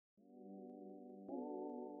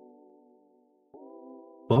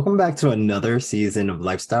Welcome back to another season of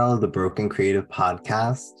Lifestyle of the Broken Creative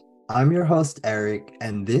Podcast. I'm your host, Eric,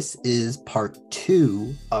 and this is part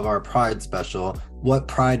 2 of our Pride special, What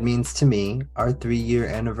Pride Means to Me, our 3-year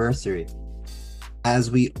anniversary. As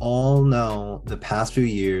we all know, the past few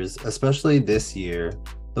years, especially this year,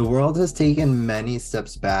 the world has taken many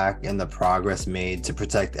steps back in the progress made to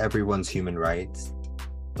protect everyone's human rights,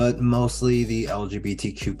 but mostly the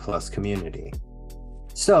LGBTQ plus community.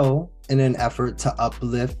 So, in an effort to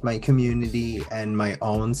uplift my community and my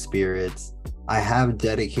own spirits, I have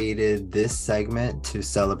dedicated this segment to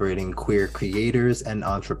celebrating queer creators and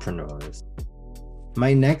entrepreneurs.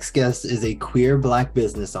 My next guest is a queer Black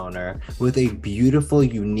business owner with a beautiful,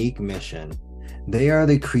 unique mission. They are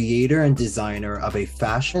the creator and designer of a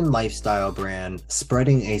fashion lifestyle brand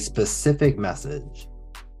spreading a specific message.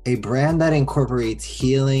 A brand that incorporates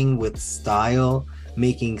healing with style,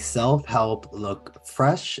 making self-help look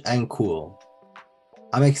fresh and cool.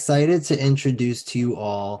 I'm excited to introduce to you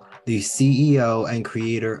all the CEO and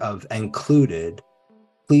creator of Included.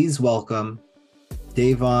 Please welcome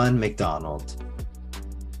Davon McDonald.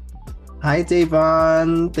 Hi,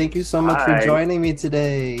 Davon. Thank you so much for joining me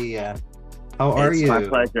today. How are you? It's my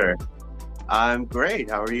pleasure. I'm great.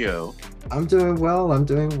 How are you? I'm doing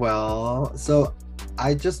well. So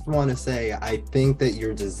I just want to say, I think that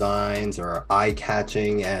your designs are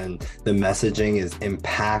eye-catching and the messaging is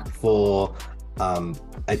impactful.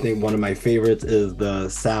 I think one of my favorites is the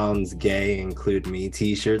Sounds Gay Include Me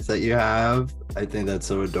t-shirts that you have. I think that's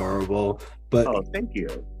so adorable. But oh, thank you.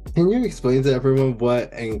 Can you explain to everyone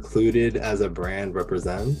what Included as a brand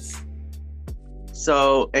represents?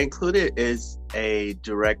 So Included is a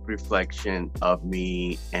direct reflection of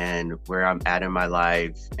me and where I'm at in my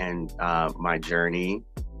life and my journey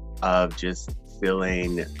of just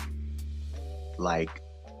feeling like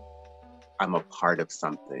I'm a part of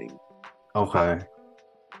something. Okay.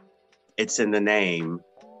 It's in the name.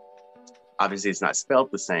 Obviously, it's not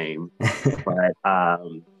spelled the same, but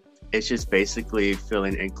it's just basically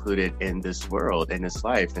feeling included in this world, in this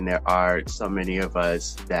life. And there are so many of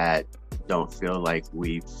us that don't feel like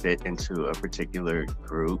we fit into a particular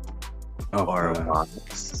group or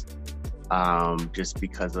box, just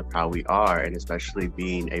because of how we are. And especially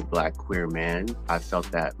being a Black queer man, I felt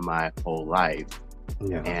that my whole life.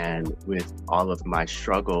 Yeah. And with all of my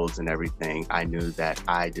struggles and everything, I knew that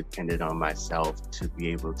I depended on myself to be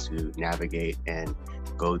able to navigate and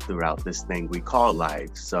go throughout this thing we call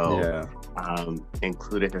life. So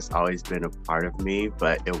Included has always been a part of me,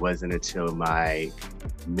 but it wasn't until my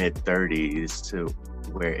mid-30s to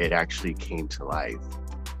where it actually came to life.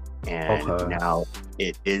 And now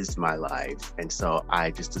it is my life. And so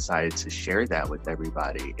I just decided to share that with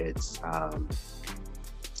everybody. It's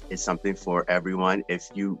something for everyone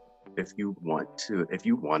if you want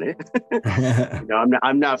it.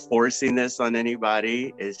 I'm not forcing this on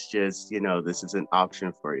anybody. It's just, this is an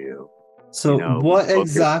option for you. So what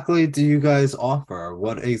exactly do you guys offer?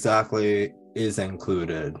 What exactly is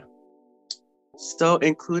Included? So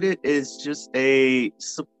Included is just a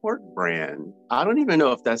support brand. I don't even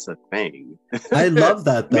know if that's a thing. I love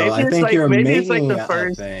that though. I think you're making the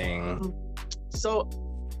first thing. So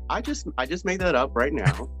I just made that up right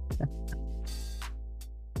now.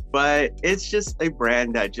 But it's just a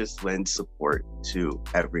brand that just lends support to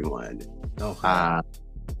everyone.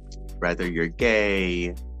 Whether you're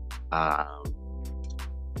gay,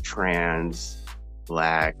 trans,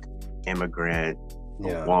 Black, immigrant,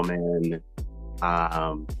 a woman.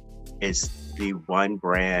 It's the one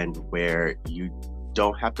brand where you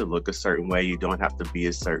don't have to look a certain way. You don't have to be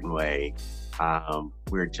a certain way.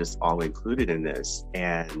 We're just all included in this.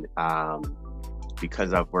 And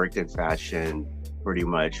because I've worked in fashion pretty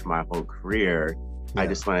much my whole career, I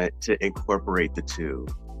just wanted to incorporate the two.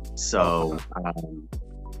 So,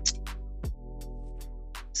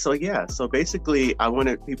 so basically I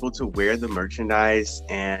wanted people to wear the merchandise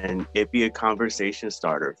and it be a conversation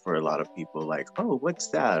starter for a lot of people, like, oh, what's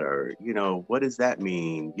that? Or, what does that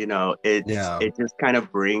mean? It just kind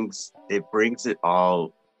of brings it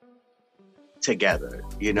all together,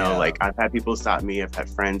 like I've had people stop me. I've had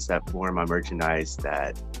friends that wore my merchandise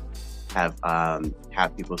that have had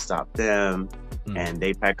people stop them, and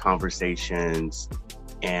they've had conversations,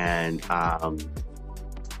 and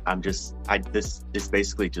this is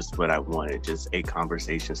basically just what I wanted, just a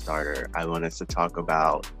conversation starter. I want us to talk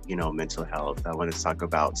about, mental health. I want to talk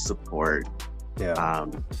about support.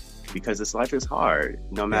 Because this life is hard,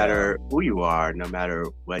 no matter who you are, no matter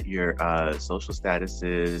what your social status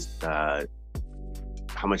is,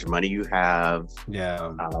 how much money you have,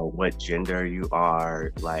 what gender you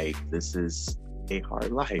are. Like, this is a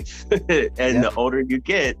hard life. And the older you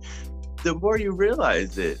get, the more you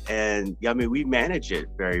realize it. And I mean, we manage it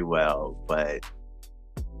very well, but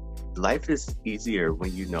life is easier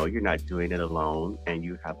when you know you're not doing it alone and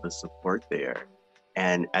you have the support there.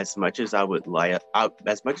 And as much as I would love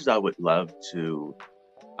to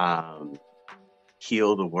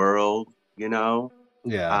heal the world, you know,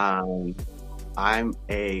 Yeah. I'm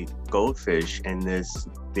a goldfish in this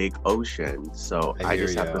big ocean, so I I hear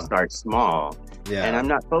just have to you. start small. And Yeah. I'm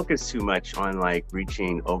not focused too much on like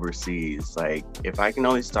reaching overseas. Like if I can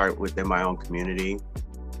only start within my own community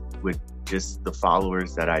with just the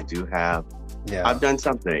followers that I do have, Yeah. I've done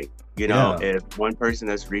something. You know, Yeah. if one person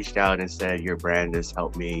has reached out and said, your brand has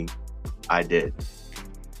helped me, I did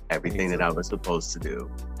everything that I was supposed to do.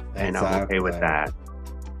 And I'm okay with Exactly. that.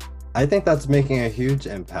 I think that's making a huge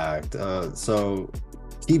impact. So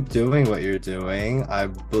keep doing what you're doing. I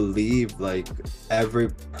believe like every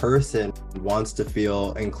person wants to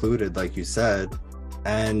feel included, like you said.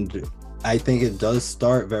 And I think it does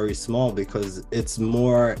start very small because it's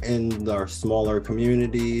more in our smaller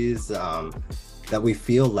communities that we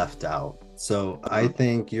feel left out. So I Mhm.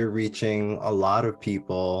 think you're reaching a lot of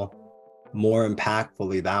people more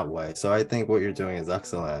impactfully that way. So I think what you're doing is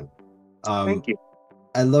excellent. Um, Thank you.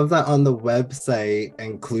 I love that on the website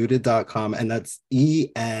included.com, and that's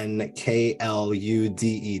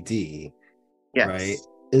ENKLUDED, right? Yes.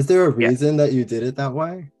 Is there a Yeah. reason that you did it that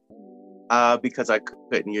way? Because I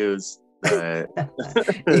couldn't use the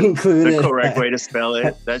the Included. correct way to spell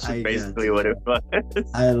it. That's just I get basically what it you. was.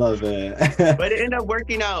 I love it. But it ended up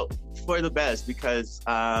working out for the best because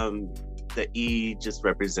the E just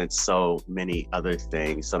represents so many other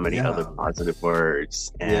things, so many other Yeah. positive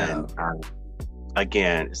words. Yeah. And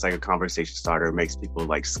again, it's like a conversation starter. It makes people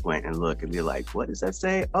like squint and look and be like, what does that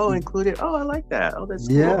say? Oh, included. Oh, I like that. Oh, that's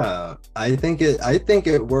cool. Yeah, I think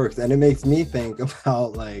it works, and it makes me think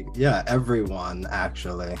about like, yeah, everyone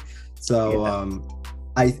actually. So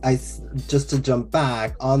Yeah. just to jump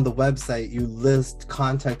back on the website, you list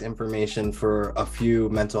contact information for a few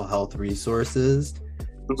mental health resources.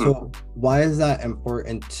 Mhm. So why is that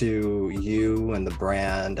important to you and the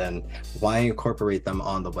brand, and why incorporate them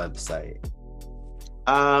on the website?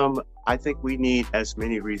 I think we need as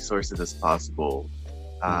many resources as possible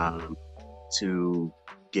Mhm. um, to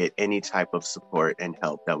get any type of support and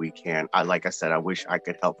help that we can. Like I said, I wish I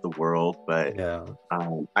could help the world, but Yeah,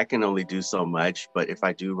 I can only do so much. But if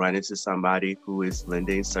I do run into somebody who is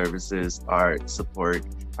lending services or support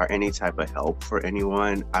or any type of help for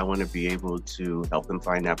anyone, I want to be able to help them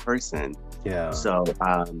find that person. yeah, So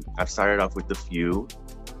I've started off with a few,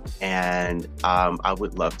 and I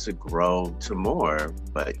would love to grow to more.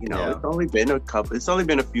 But you know, yeah. it's only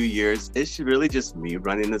been a few years. It's really just me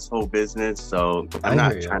running this whole business, so I'm I hear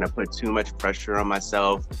not you. trying to put too much pressure on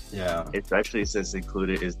myself, Yeah, especially since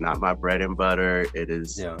Included is not my bread and butter. It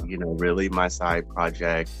is, yeah, you know, really my side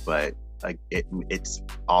project, but like it's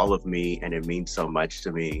all of me and it means so much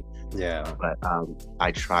to me. yeah. But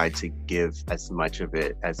I try to give as much of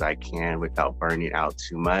it as I can without burning out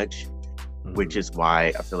too much, which Mhm. is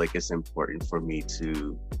why I feel like it's important for me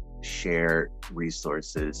to share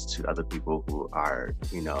resources to other people who are,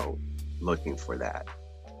 you know, looking for that.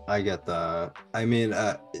 I get that. I mean,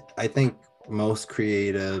 I think most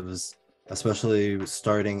creatives, especially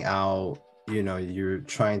starting out, you're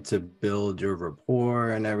trying to build your rapport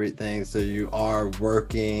and everything. So you are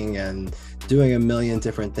working and doing a million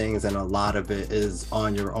different things, and a lot of it is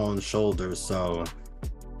on your own shoulders. So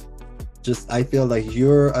I feel like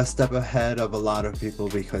you're a step ahead of a lot of people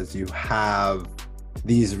because you have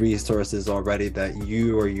these resources already that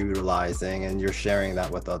you are utilizing, and you're sharing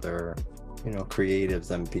that with other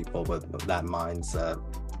creatives and people with that mindset.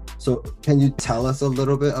 So can you tell us a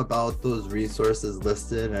little bit about those resources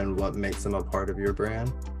listed and what makes them a part of your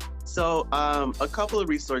brand? So a couple of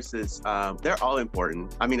resources, they're all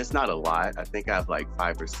important. I mean, it's not a lot. I think I have like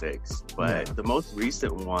 5 or 6, but Yeah. the most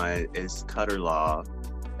recent one is Cutter Law,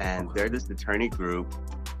 and they're this attorney group.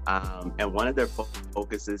 And one of their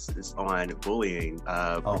focuses is on bullying,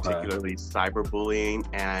 Okay. particularly cyberbullying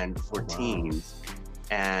and for Oh, wow. teens.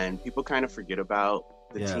 And people kind of forget about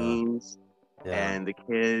the Yeah. teens Yeah. and the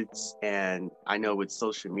kids. And I know with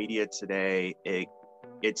social media today,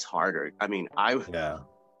 it's harder. I mean, Yeah.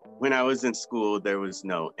 when I was in school, there was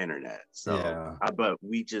no internet. So, Yeah. but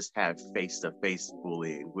we just had face-to-face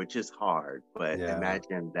bullying, which is hard. But Yeah.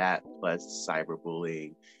 imagine that plus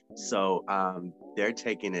cyberbullying. So they're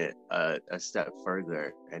taking it a step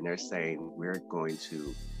further, and they're saying we're going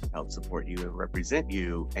to help support you and represent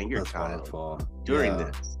you and your That's child wonderful. during Yeah.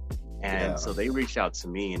 this. And Yeah. so they reached out to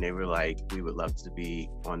me and they were like, we would love to be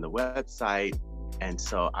on the website. And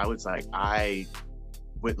so I was like, I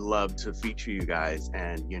would love to feature you guys,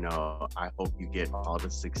 and I hope you get all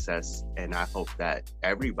the success, and I hope that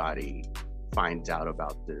everybody finds out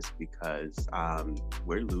about this, because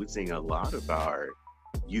we're losing a lot of our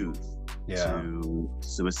youth to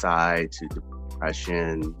suicide, to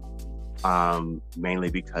depression,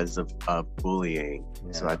 mainly because of bullying.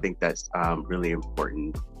 So I think that's really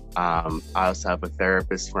important. I also have a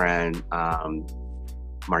therapist friend,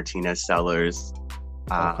 Martina Sellers.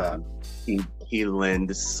 He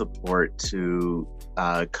lends support to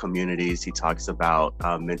communities. He talks about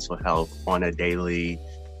mental health on a daily.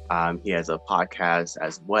 He has a podcast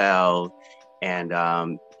as well,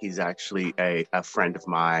 and he's actually a friend of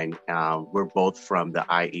mine. We're both from the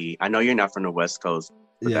IE. I know you're not from the West Coast,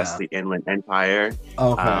 but that's the Inland Empire.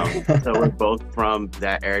 So we're both from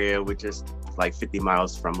that area, which is like 50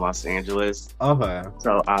 miles from Los Angeles.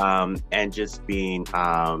 So and just being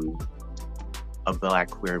a Black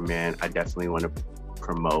queer man, I definitely want to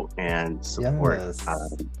promote and support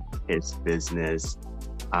his business,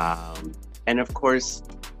 and of course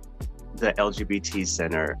the LGBT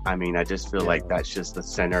Center. I mean, I just feel like that's just the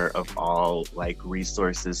center of all like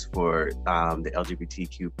resources for the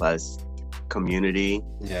LGBTQ plus community,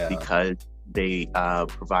 because they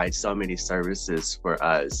provide so many services for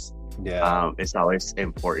us. It's always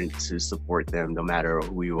important to support them, no matter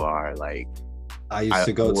who you are. Like, I used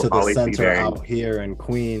to go to the center out here in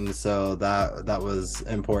Queens, so that was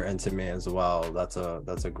important to me as well. That's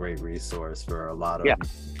a great resource for a lot of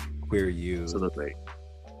queer youth.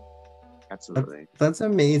 Absolutely. That's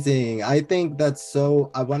amazing. I think that's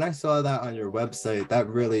so, when I saw that on your website, that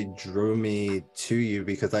really drew me to you,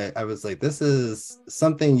 because I was like, this is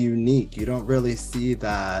something unique. You don't really see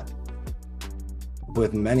that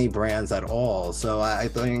with many brands at all. So I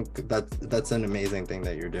think that's an amazing thing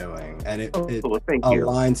that you're doing, and it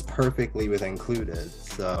aligns perfectly with Included.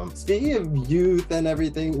 So speaking of youth and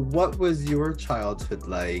everything, what was your childhood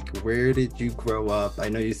like? Where did you grow up? I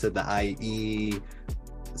know you said the IE.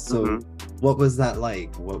 So what was that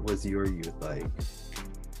like? What was your youth like?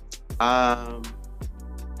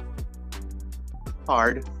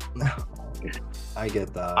 Hard. I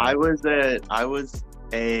get that. I was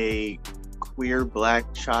a queer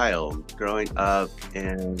Black child growing up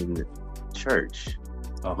in church.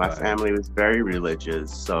 My family was very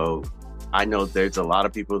religious, so I know there's a lot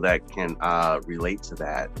of people that can relate to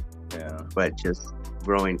that. But just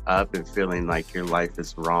growing up and feeling like your life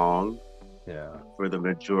is wrong for the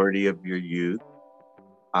majority of your youth,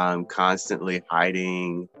 constantly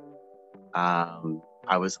hiding.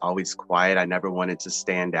 I was always quiet. I never wanted to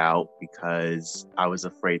stand out because I was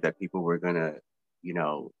afraid that people were gonna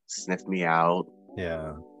sniff me out.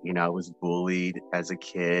 I was bullied as a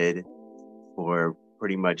kid for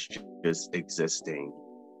pretty much just existing.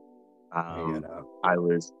 I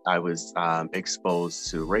was exposed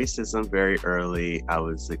to racism very early. I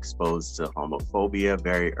was exposed to homophobia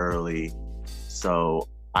very early. So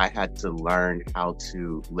I had to learn how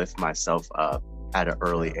to lift myself up at an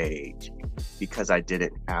early age, because I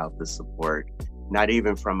didn't have the support, not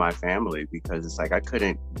even from my family, because it's like I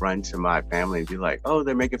couldn't run to my family and be like, oh,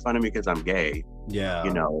 they're making fun of me because I'm gay.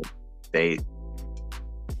 They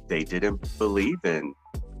didn't believe in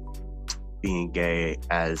being gay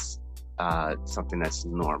as something that's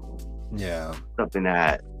normal. Something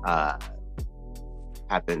that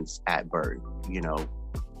happens at birth.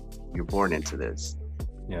 You're born into this.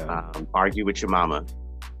 Argue with your mama,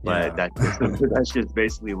 but that's just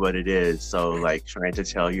basically what it is. So like trying to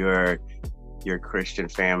tell your Christian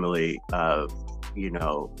family of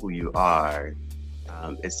who you are,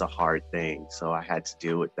 it's a hard thing. So I had to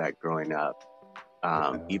deal with that growing up,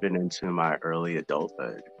 even into my early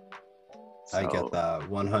adulthood. So, I get that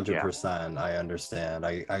 100%. I understand.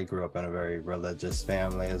 I grew up in a very religious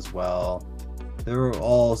family as well. They were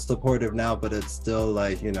all supportive now, but it's still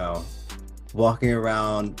like, walking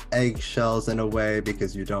around eggshells in a way,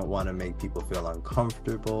 because you don't want to make people feel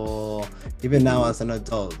uncomfortable, even now as an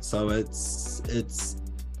adult. So it's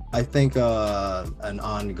I think an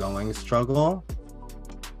ongoing struggle,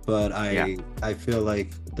 but I feel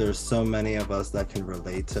like there's so many of us that can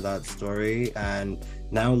relate to that story. And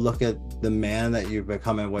now look at the man that you've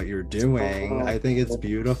become and what you're doing. I think it's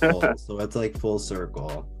beautiful. So it's like full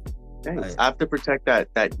circle. Thanks. I have to protect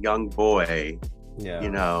that young boy.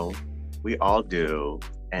 We all do.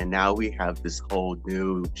 And now we have this whole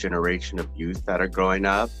new generation of youth that are growing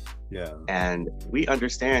up. And we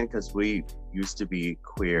understand, because we used to be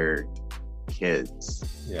queer kids.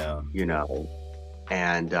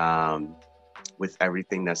 And with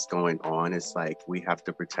everything that's going on, it's like we have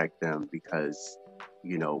to protect them, because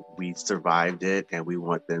we survived it and we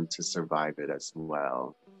want them to survive it as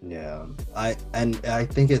well. Yeah. I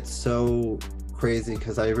think it's so crazy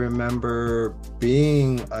because I remember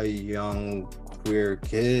being a young queer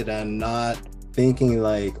kid and not thinking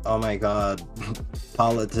like, oh my God,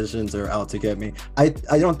 politicians are out to get me. I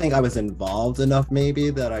don't think I was involved enough maybe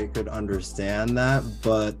that I could understand that,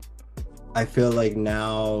 but I feel like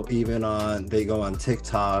now even on they go on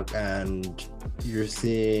TikTok and you're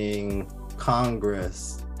seeing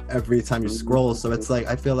Congress every time you scroll. So it's like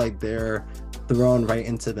I feel like they're thrown right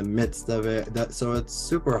into the midst of it. So it's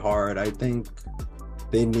super hard. I think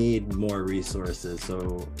they need more resources. So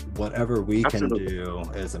whatever we can Absolutely. do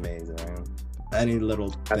is amazing. Any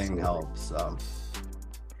little thing Absolutely. helps.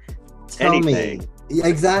 Tell me. Anything. Yeah,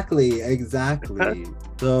 exactly.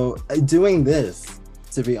 So doing this,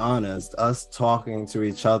 to be honest, us talking to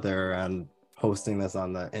each other and posting this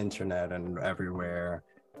on the internet and everywhere,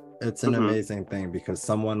 it's an Hmm. amazing thing because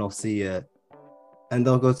someone will see it and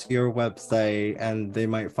they'll go to your website and they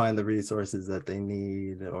might find the resources that they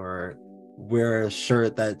need or wear a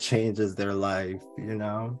shirt that changes their life, you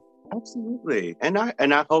know? Absolutely. And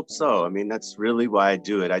I hope so. I mean, that's really why I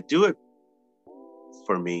do it. I do it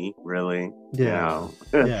for me, really, Yeah.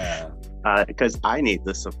 Yeah. because I need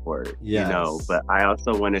the support, Yes. but I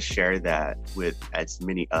also want to share that with as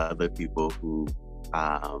many other people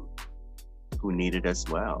um, who need it as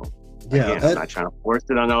well. Yeah. Again, I'm not trying to force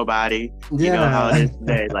it on nobody. You know how it Yeah. is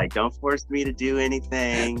today. Like, don't force me to do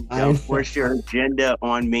anything. I Don't force your agenda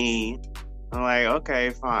on me. I'm like, okay,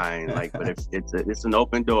 fine. Like, but if it's an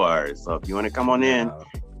open door, so if you want to come on in, Yeah.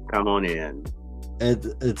 come on in.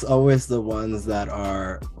 It's always the ones that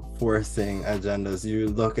are forcing agendas. You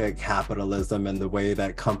look at capitalism and the way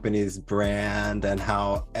that companies brand and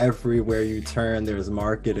how everywhere you turn there's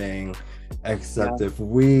marketing, Yeah, except if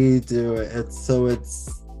we do it, it's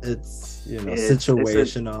it's a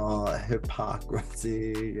situational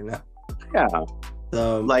hypocrisy, yeah.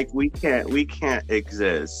 So Like we can't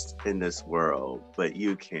exist in this world, but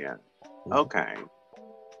you can. Okay.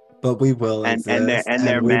 but we will And they're exist and and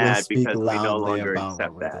they're we will mad speak because we no loudly longer about what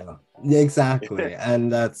accept we're that. doing. Yeah, exactly.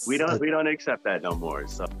 And we don't we don't accept that no more.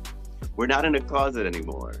 So we're not in the closet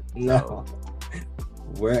anymore. no. So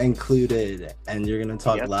We're included, and you're gonna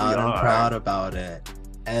talk yes, we loud and are. proud about it.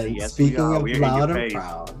 And Yes, we speaking are. of We are in your loud and face.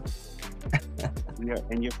 proud, We are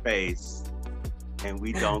in your face, and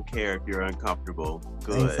we don't care if you're uncomfortable.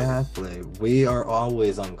 Good. exactly, we are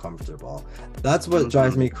always uncomfortable. That's what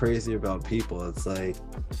drives Hmm. me crazy about people. It's like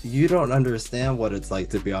you don't understand what it's like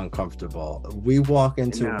to be uncomfortable. We walk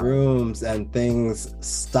into No, rooms and things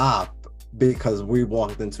stop because we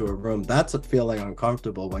walked into a room. That's a feeling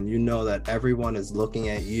uncomfortable when you know that everyone is looking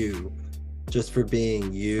at you just for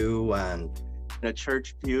being you and in a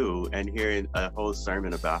church pew and hearing a whole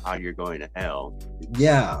sermon about how you're going to hell.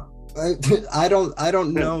 yeah. I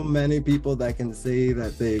don't know many people that can say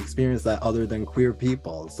that they experience that other than queer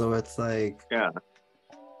people. So it's like, Yeah.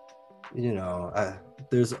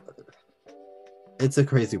 there's it's a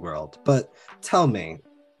crazy world. But tell me,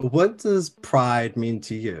 what does pride mean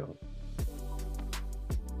to you?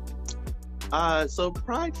 So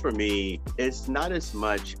pride for me is not as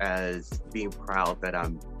much as being proud that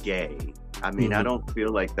I'm gay. I mean, I Mhm. don't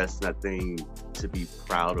feel like that's nothing to be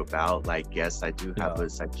proud about. Like, yes, I do have Yeah. a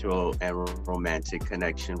sexual and romantic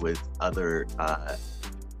connection with other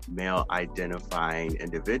male identifying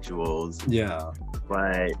individuals, Yeah.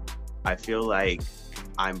 but I feel like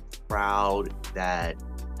I'm proud that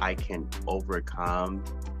I can overcome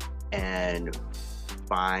and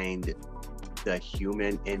find the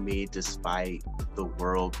human in me despite the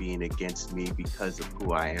world being against me because of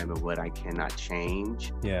who I am and what I cannot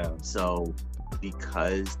change. Yeah. So,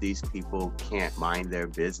 because these people can't mind their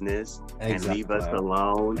business and leave us Exactly.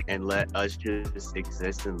 alone and let us just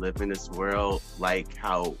exist and live in this world like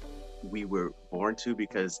how we were born to,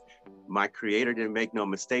 because my creator didn't make no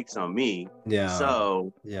mistakes on me. Yeah.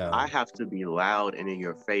 So, Yeah. I have to be loud and in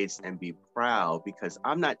your face and be proud because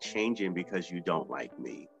I'm not changing because you don't like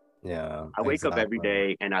me. Yeah. I wake up every Exactly.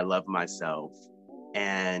 day and I love myself.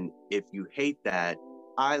 And if you hate that,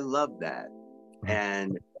 I love that.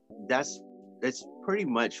 And that's that's pretty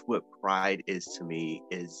much what pride is to me,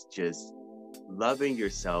 is just loving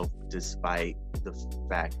yourself despite the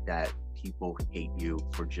fact that people hate you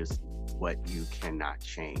for just what you cannot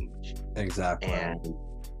change. Exactly. And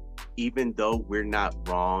even though we're not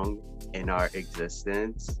wrong in our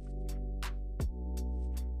existence,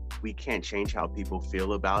 we can't change how people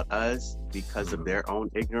feel about us because of Mhm. their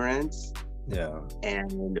own ignorance. Yeah.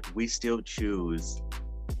 And we still choose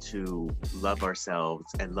to love ourselves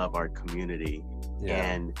and love our community. Yeah.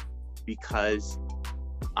 And because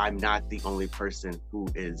I'm not the only person who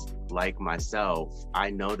is like myself. I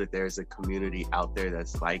know that there's a community out there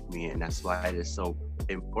that's like me, and that's why it is so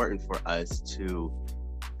important for us to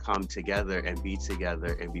come together and be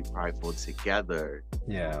prideful together.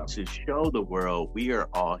 Yeah. To show the world we are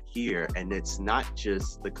all here, and it's not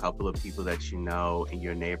just the couple of people that you know in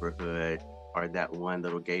your neighborhood or that one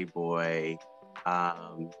little gay boy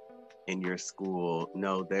in your school.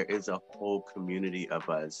 No, there is a whole community of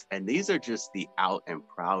us, and these are just the out and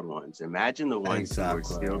proud ones. Imagine the ones who are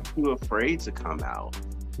still too afraid to come out.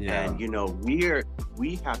 Yeah. And you know,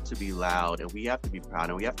 we have to be loud, and we have to be proud,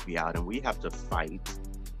 and we have to be out, and we have to fight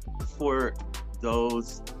for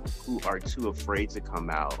those who are too afraid to come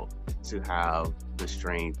out, to have the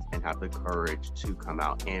strength and have the courage to come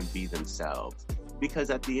out and be themselves. Because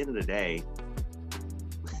at the end of the day,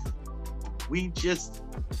 we're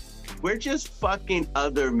just fucking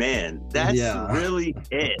other men. That's really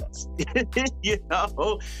it. You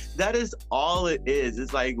know, that is all it is.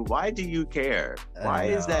 It's like, why do you care? Why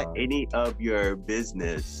is that any of your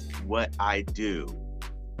business what I do?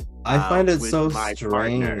 I find it so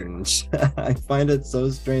strange. I find it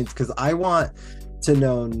so strange because I want to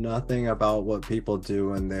know nothing about what people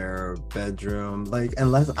do in their bedroom. Like,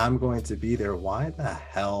 unless I'm going to be there, why the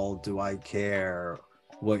hell do I care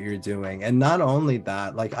what you're doing? And not only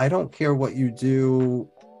that, like, I don't care what you do.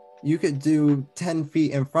 You could do 10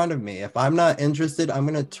 feet in front of me. If I'm not interested, I'm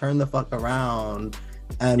going to turn the fuck around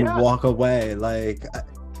and walk away. Like,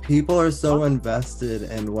 people are so invested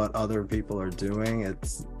in what other people are doing.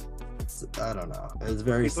 It's I don't know. It's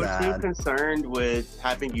very sad. People are too concerned with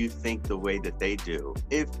having you think the way that they do.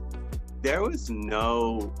 If there was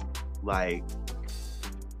no, like,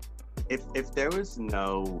 if there was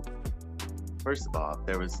no, first of all, if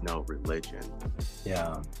there was no religion.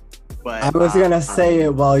 Yeah. But I was gonna say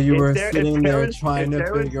it while you were sitting there trying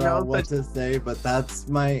to figure out what to say, but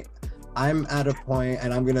I'm at a point,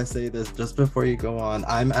 and I'm gonna say this just before you go on.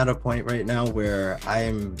 I'm at a point right now where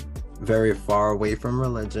I'm very far away from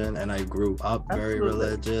religion, and I grew up very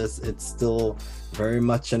religious. It's still very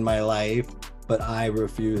much in my life, but I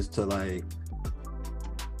refuse to like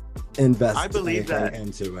invest anything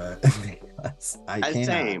into it. I can't.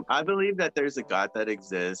 Same. I believe that there's a God that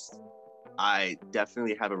exists. I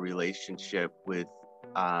definitely have a relationship with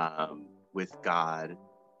God.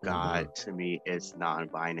 God to me is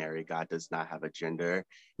non-binary. God does not have a gender.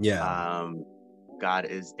 Yeah. God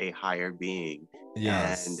is a higher being.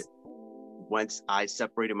 Yes. And once I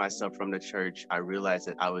separated myself from the church, I realized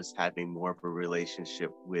that I was having more of a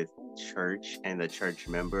relationship with church and the church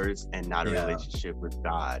members, and not a relationship with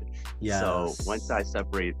God. Yes. So once I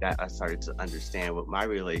separated that, I started to understand what my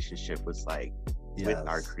relationship was like with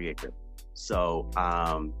our Creator. So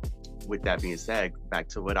with that being said, back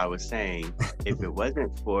to what I was saying, if it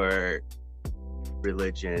wasn't for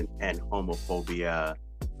religion and homophobia,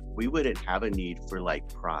 we wouldn't have a need for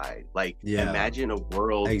like pride. Like, imagine a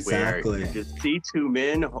world where you just see two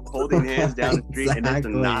men holding hands down the street and it's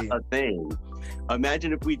not a thing.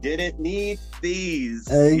 Imagine if we didn't need these.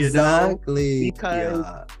 Exactly. You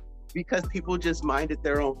know? Because people just minded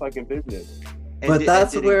their own fucking business. But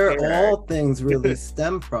that's where all things really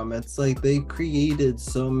stem from. It's like they created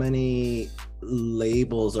so many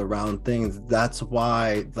labels around things. That's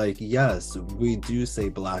why, like, yes, we do say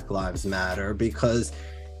Black Lives Matter, because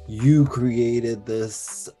you created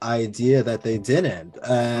this idea that they didn't.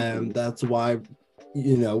 And that's why,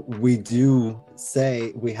 you know, we do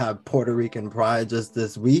say we have Puerto Rican Pride just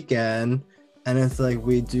this weekend. And it's like,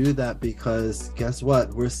 we do that because guess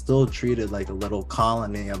what? We're still treated like a little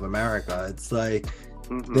colony of America. It's like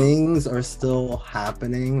things are still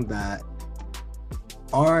happening that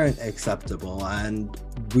aren't acceptable. And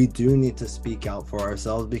we do need to speak out for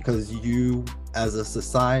ourselves, because you as a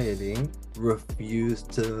society refuse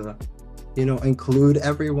to, you know, include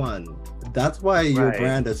everyone. That's why your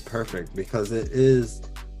brand is perfect, because it is,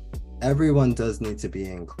 everyone does need to be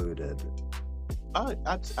included. Oh,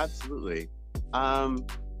 absolutely.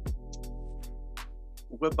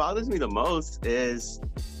 What bothers me the most is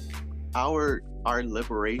our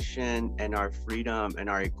liberation and our freedom and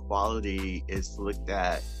our equality is looked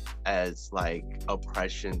at as like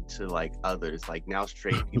oppression to like others. Like now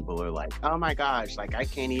straight people are like, oh my gosh, like I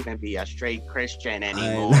can't even be a straight Christian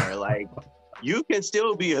anymore. Like you can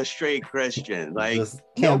still be a straight Christian. Like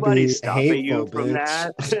nobody's stopping you from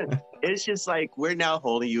that. It's just like, we're now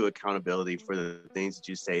holding you accountability for the things that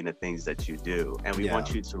you say and the things that you do. And we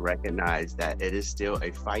want you to recognize that it is still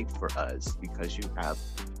a fight for us, because you have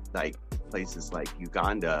like places like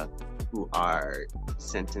Uganda who are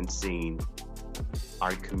sentencing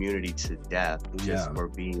our community to death just for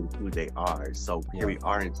being who they are. So here we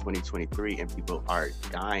are in 2023 and people are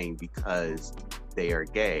dying because they are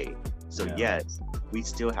gay. So yes, we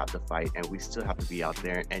still have to fight and we still have to be out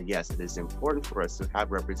there. And yes, it is important for us to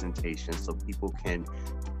have representation so people can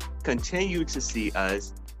continue to see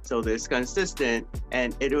us, so that it's consistent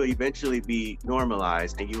and it'll eventually be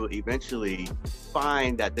normalized, and you will eventually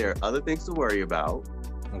find that there are other things to worry about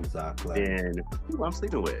than who I'm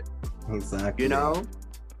sleeping with. Exactly. You know?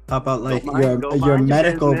 How about like your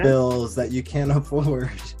medical bills that you can't afford?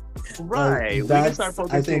 Right. We can start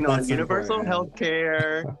focusing on universal health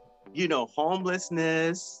care, you know,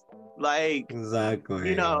 homelessness, like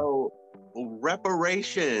you know,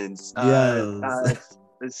 reparations,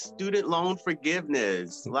 student loan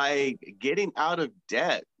forgiveness, like getting out of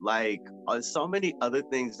debt, like so many other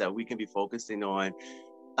things that we can be focusing on.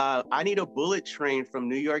 I need a bullet train from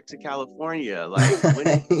New York to California. Like,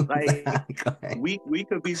 we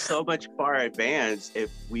could be so much far advanced if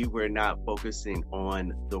we were not focusing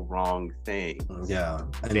on the wrong things. Yeah,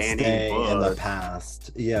 and staying in the past.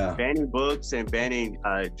 Yeah, banning books and banning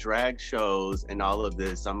drag shows and all of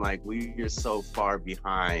this. I'm like, we are so far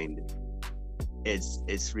behind.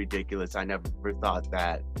 It's ridiculous. I never thought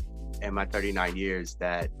that in my 39 years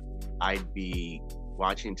that I'd be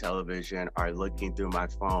watching television or looking through my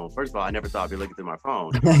phone. First of all, I never thought I'd be looking through my phone.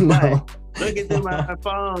 But looking through my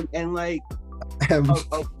phone and like a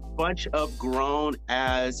bunch of grown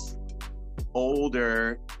ass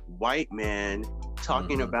older white men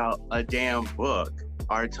talking about a damn book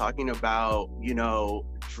or talking about, you know,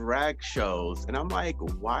 drag shows. And I'm like,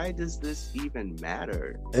 why does this even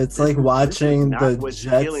matter? It's like watching the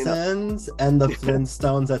Jetsons and the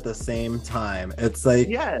Flintstones at the same time. It's like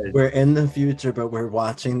we're in the future, but we're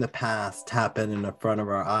watching the past happen in the front of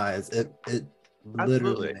our eyes. It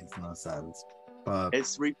literally makes no sense. But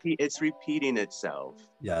it's repeating itself.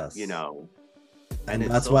 Yes. You know. And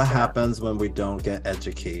that's so what happens when we don't get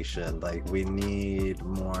education. Like, we need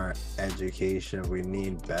more education. We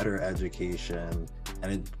need better education.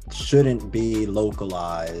 And it shouldn't be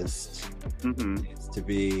localized. It needs to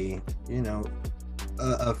be, you know,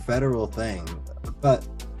 a federal thing. But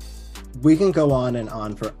we can go on and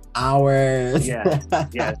on for hours. Yes,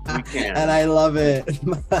 we can. And I love it.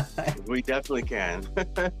 We definitely can.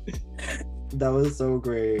 That was so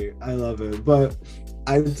great. I love it. But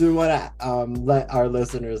I do want to let our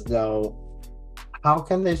listeners know, how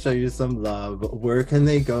can they show you some love? Where can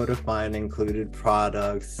they go to find Included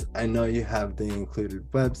products? I know you have the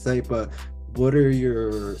Included website, but what are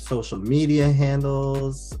your social media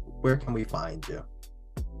handles? Where can we find you?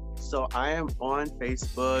 So I am on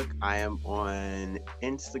Facebook. I am on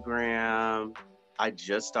Instagram. I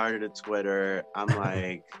just started a Twitter. I'm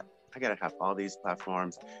like, I gotta have all these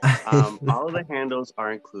platforms. All of the handles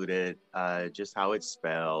are included, just how it's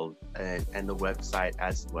spelled, and the website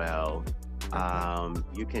as well.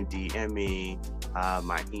 You can DM me,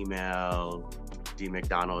 my email,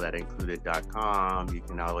 dmcdonald@included.com. You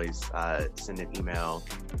can always send an email.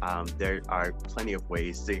 There are plenty of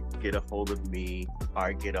ways to get a hold of me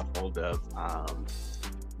or get a hold of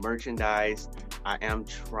merchandise. I am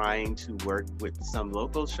trying to work with some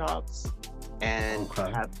local shops and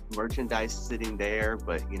have merchandise sitting there,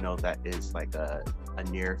 but you know, that is like a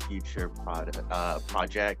near future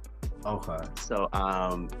project. So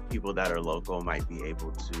people that are local might be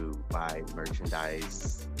able to buy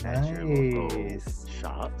merchandise at your local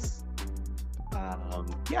shops.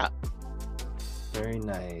 Very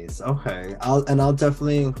nice. Okay, I'll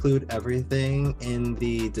definitely include everything in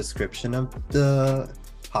the description of the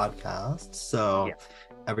podcast, so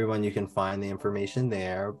everyone, you can find the information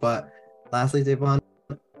there. But lastly, Devon,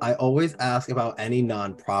 I always ask about any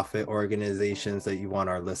nonprofit organizations that you want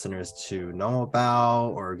our listeners to know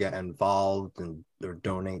about or get involved and or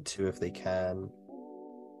donate to if they can.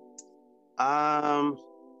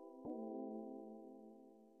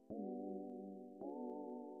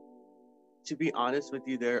 To be honest with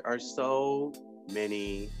you, there are so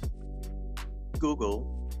many.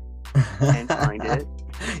 Google and find it.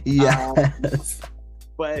 Yes.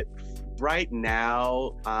 But right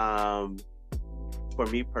now, for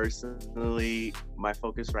me personally, my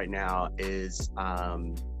focus right now is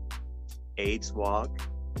AIDS Walk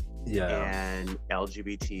and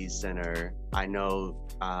LGBT Center. I know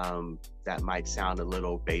that might sound a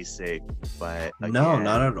little basic, but again, no,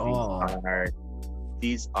 not at all.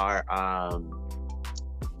 These are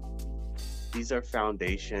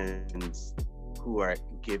foundations who are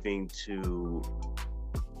giving to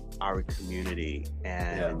our community,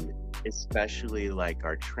 and especially like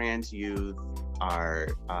our trans youth, our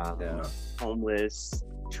Yeah. homeless,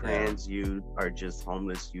 trans youth, or just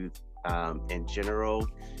homeless youth in general.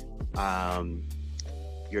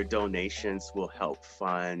 Your donations will help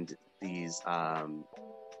fund these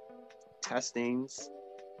testings,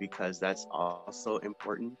 because that's also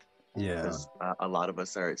important. Yeah. Because a lot of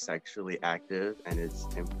us are sexually active, and it's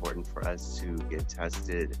important for us to get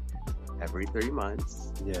tested every 3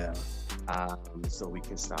 months. Yeah. So we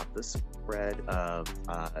can stop the spread of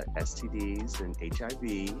STDs and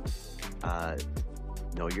HIV.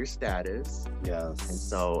 Know your status. Yes. And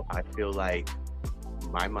so I feel like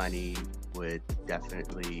my money would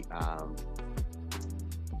definitely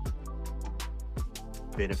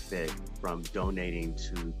benefit from donating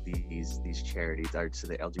to these charities, or to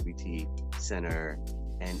the LGBT Center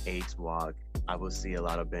and AIDS Walk. I will see a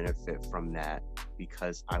lot of benefit from that,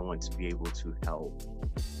 because I want to be able to help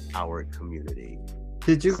our community.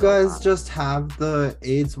 Did you guys just have the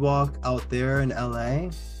AIDS Walk out there in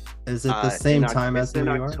LA? Is it the same time as New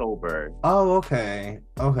York? October. Oh, okay.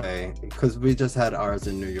 Because we just had ours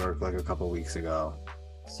in New York like a couple weeks ago.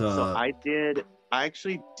 So I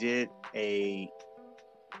actually did a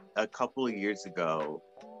couple of years ago.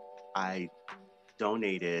 I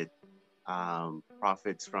donated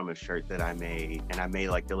profits from a shirt that I made, and I made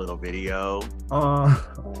like a little video.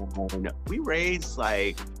 We raised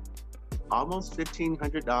like almost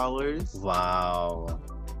 $1,500. Wow.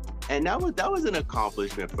 And that was an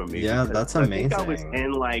accomplishment for me. Yeah, that's amazing. I think I was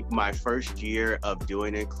in like my first year of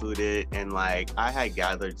doing Included, and like I had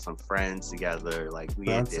gathered some friends together. Like we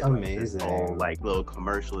that's did amazing. Like, this whole like little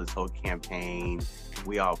commercial, this whole campaign.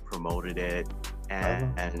 We all promoted it,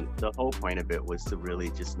 and the whole point of it was to really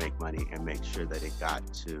just make money and make sure that it got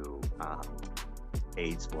to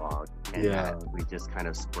AIDS Walk, and that we just kind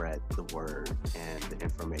of spread the word and the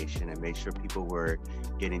information and make sure people were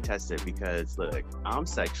getting tested. Because look, I'm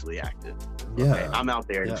sexually active. Okay? I'm out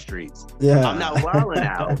there in the streets. I'm not wilding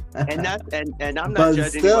out, and I'm not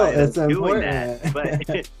judging anybody that's doing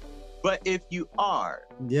that. But if you are,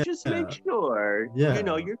 just make sure you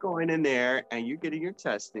know you're going in there and you're getting your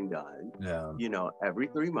testing done. You know, every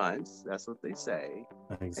 3 months. That's what they say.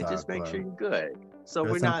 Exactly. And just make sure you're good. So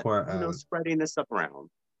we're not, spreading this stuff around.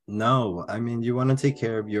 No, I mean, you want to take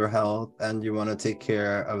care of your health, and you want to take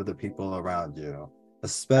care of the people around you,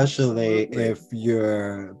 especially if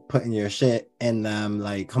you're putting your shit in them.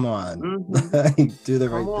 Like, come on, do the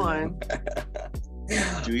right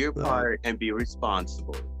thing. Do your part and be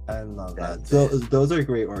responsible. I love that. Those are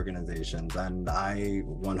great organizations, and I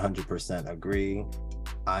 100% agree.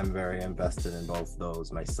 I'm very invested in both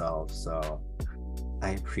those myself, so I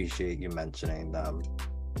appreciate you mentioning them.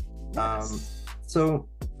 So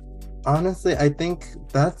honestly, I think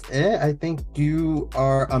that's it. I think you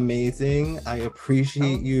are amazing. I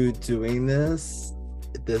appreciate you doing this.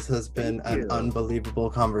 This has been an unbelievable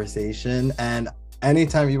conversation, and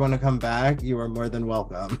anytime you want to come back, you are more than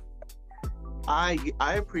welcome. I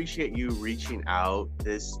appreciate you reaching out.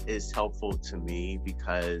 This is helpful to me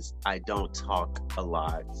because I don't talk a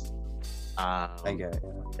lot. I get it.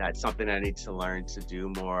 That's something I need to learn to do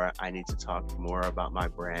more. I need to talk more about my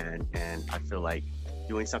brand, and I feel like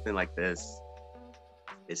doing something like this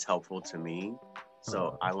is helpful to me.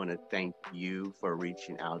 So I want to thank you for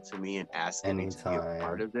reaching out to me and asking me to be a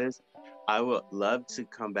part of this. I would love to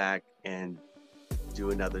come back and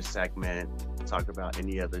do another segment, talk about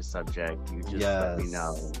any other subject. You just let me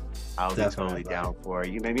know. I'll be totally down for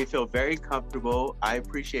it. You made me feel very comfortable. I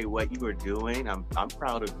appreciate what you are doing. I'm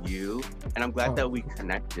proud of you, and I'm glad that we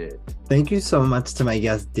connected. Thank you so much to my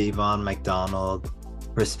guest Davon McDonald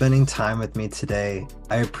for spending time with me today.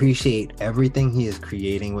 I appreciate everything he is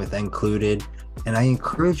creating with Included, and I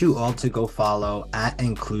encourage you all to go follow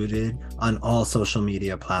 @Included on all social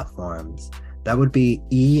media platforms. That would be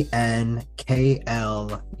ENKLUDED.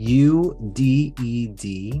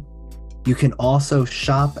 You can also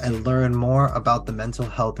shop and learn more about the mental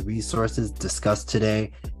health resources discussed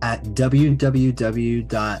today at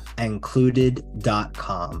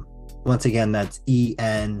www.included.com. Once again, that's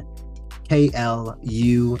ENKLUDED.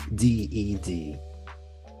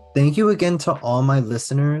 Thank you again to all my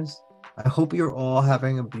listeners. I hope you're all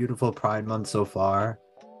having a beautiful Pride Month so far.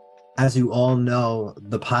 As you all know,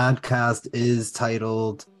 the podcast is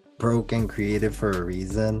titled Broken Creative for a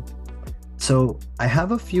reason. So I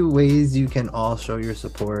have a few ways you can all show your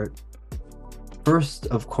support. First,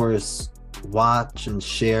 of course, watch and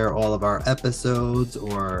share all of our episodes,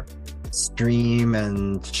 or stream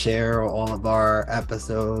and share all of our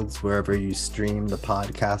episodes wherever you stream the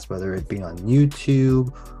podcast, whether it be on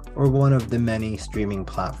YouTube or one of the many streaming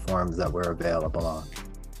platforms that we're available on.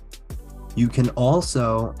 You can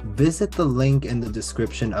also visit the link in the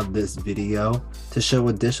description of this video to show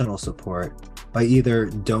additional support by either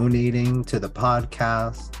donating to the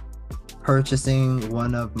podcast, purchasing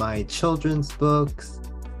one of my children's books,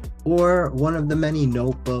 or one of the many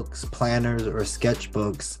notebooks, planners, or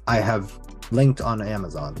sketchbooks I have linked on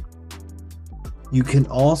Amazon. You can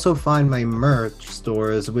also find my merch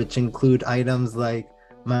stores, which include items like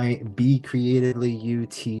my Be Creatively You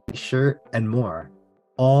t-shirt and more,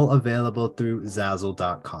 all available through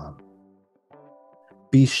Zazzle.com.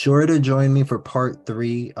 Be sure to join me for part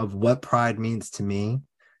 3 of What Pride Means to Me,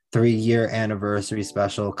 3-year anniversary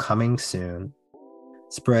special coming soon.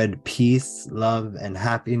 Spread peace, love, and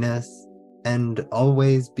happiness, and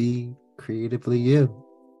always be creatively you.